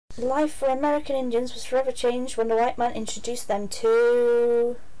Life for American Indians was forever changed when the white man introduced them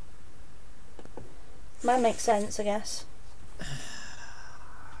to... Might make sense, I guess.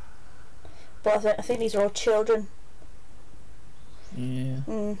 But I think these are all children.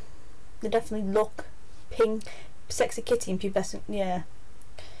 Yeah. They definitely look pink, sexy kitty and pubescent. Yeah.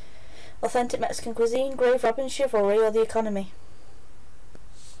 Authentic Mexican cuisine, grave robin, chivalry, or the economy?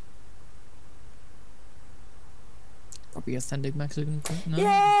 Probably authentic Mexican cuisine. No?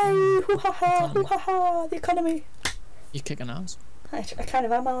 Yay! Hoo ha ha! Hoo ha ha! The economy. You're kicking ass. I kind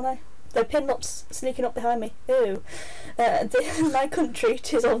of am, aren't I? They're pin-ups sneaking up behind me. Ooh. My country,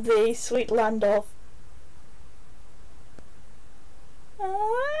 'tis of the sweet land of...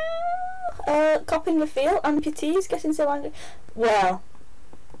 copying the field, amputees, getting so angry. Well...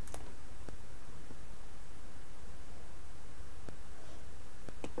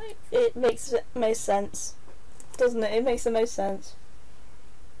 It makes the most sense. Doesn't it? It makes the most sense.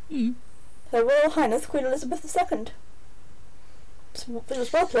 Mm. Her Royal Highness Queen Elizabeth II. It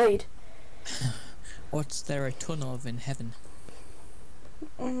was well played. What's there a ton of in heaven?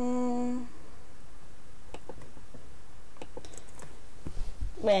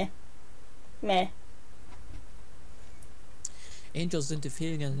 Meh. Meh. Angels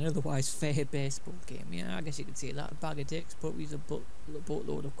interfering in an otherwise fair baseball game. Yeah, I guess you could say that. A bag of dicks, but he's a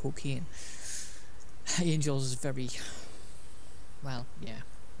boatload of cocaine. Angels is very... Well, yeah.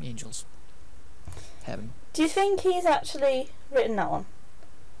 Angels. Heaven. Do you think he's actually written that one?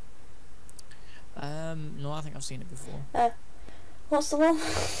 No, I think I've seen it before. What's the one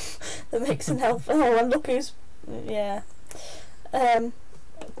that makes an elf? Oh, and look who's... Yeah.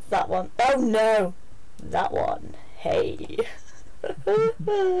 That one. Oh no! That one. Hey.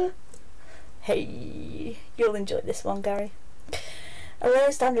 Hey. You'll enjoy this one, Gary. A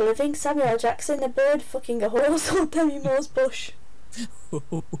low standard living, Samuel L. Jackson, a bird fucking a horse, or Demi Moore's bush.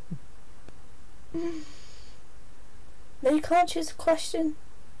 No, you can't choose a question.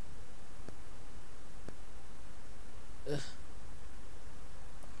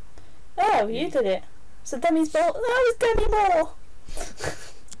 Oh, you did it. So Demi's ball. That was Demi Moore.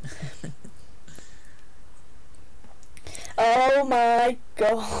 Oh my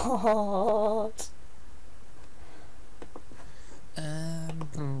god. Oh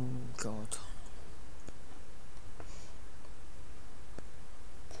god.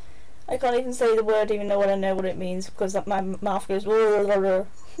 I can't even say the word even though I know what it means because my mouth goes. What,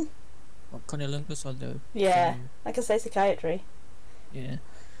 cunnilingus or the... Yeah, I can say psychiatry. Yeah.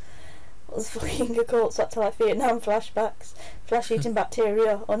 Was fucking occult such like Vietnam flashbacks, flesh-eating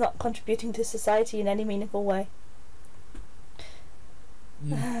bacteria, or not contributing to society in any meaningful way.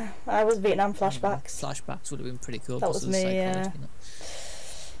 I was Vietnam flashbacks. Flashbacks would have been pretty cool. That was me, yeah.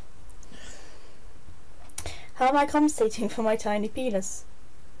 How am I compensating for my tiny penis?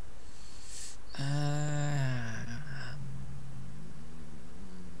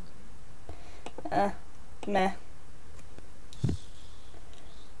 Meh.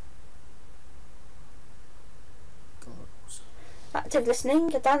 Active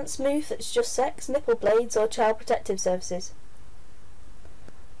listening, a dance move that's just sex, nipple blades, or child protective services.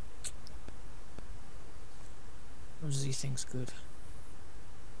 What does he think's good?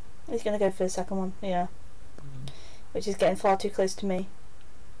 He's gonna go for the second one, yeah. Which is getting far too close to me.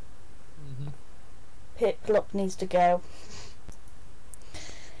 Pip Luck needs to go.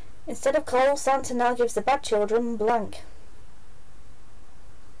 Instead of coal, Santa now gives the bad children blank.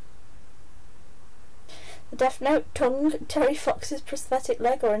 The Death Note, tongue, Terry Fox's prosthetic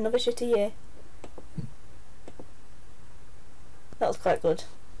leg, or another shitty year. That was quite good.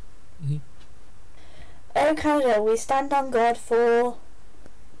 Oh Canada, we stand on God for...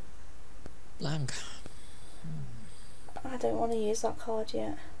 Blank. I don't want to use that card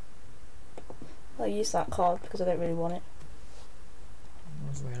yet. I'll use that card because I don't really want it.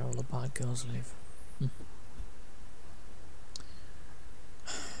 That's where all the bad girls live.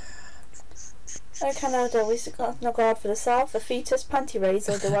 Oh Canada, we stand on God for the South, the fetus, panty raids,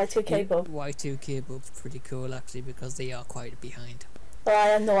 or the Y2K bug. Y2K bug's pretty cool actually because they are quite behind. Well, I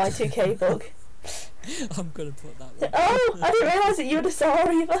am the Y2K bug. I'm gonna put that one. Oh, I didn't realise that you were the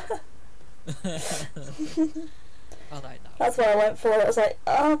star either. I like that. That's what I went for. I was like,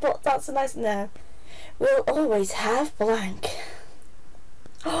 oh, but that's a nice... No. We'll always have blank.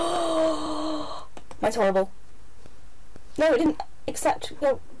 Oh, mine's horrible. No, it didn't accept...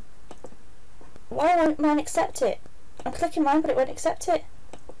 No. Why won't mine accept it? I'm clicking mine, but it won't accept it.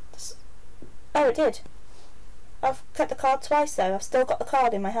 Oh, it did. I've cut the card twice, though. I've still got the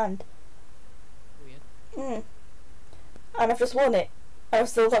card in my hand. Weird. And I've just won it. I've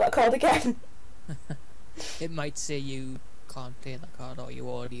still got that card again. It might say you can't play that card, or you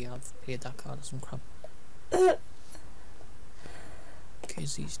already have played that card or some crap.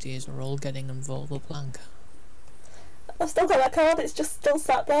 Because these days we're all getting involved with blank. I've still got that card, it's just still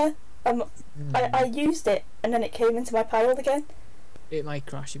sat there. I used it and then it came into my pile again. It might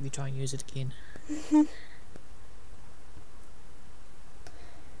crash if you try and use it again.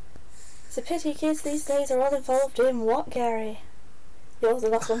 It's a pity kids these days are all involved in what, Gary? You're the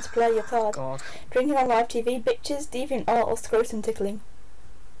last one to play your card. God. Drinking on live TV, bitches, deviant art or scrotum tickling.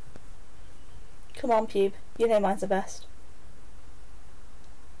 Come on, pube. You know mine's the best.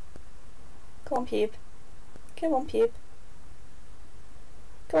 Come on, pube. Come on, pube.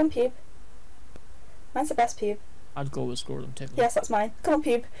 Come on, pube. Mine's the best, pube. I'd go with scrotum tickling. Yes, that's mine. Come on,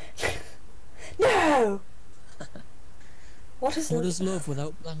 pube. No! What is love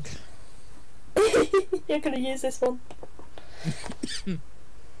without blank? You're gonna use this one.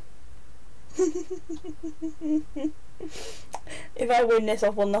 If I win this,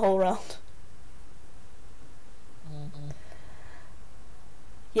 I've won the whole round.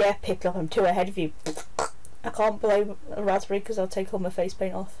 Yeah, picked up. I'm 2 ahead of you. I can't blow a raspberry because I'll take all my face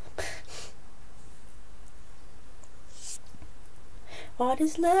paint off. What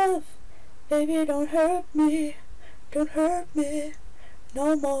is love? Baby, don't hurt me. Don't hurt me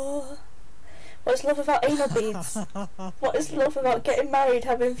no more. What is love without anal beads? What is love without getting married,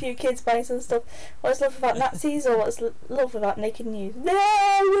 having a few kids, buying some stuff? What is love without Nazis, or what is love without naked news? No,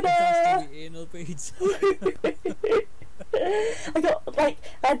 you know! Anal beads. I got like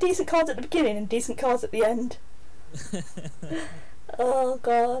decent cards at the beginning and decent cards at the end. Oh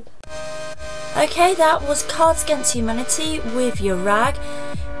god. Okay, that was Cards Against Humanity with Yrag.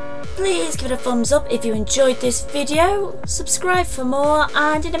 Please give it a thumbs up if you enjoyed this video, subscribe for more,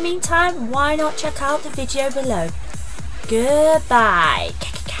 and in the meantime, why not check out the video below. Goodbye.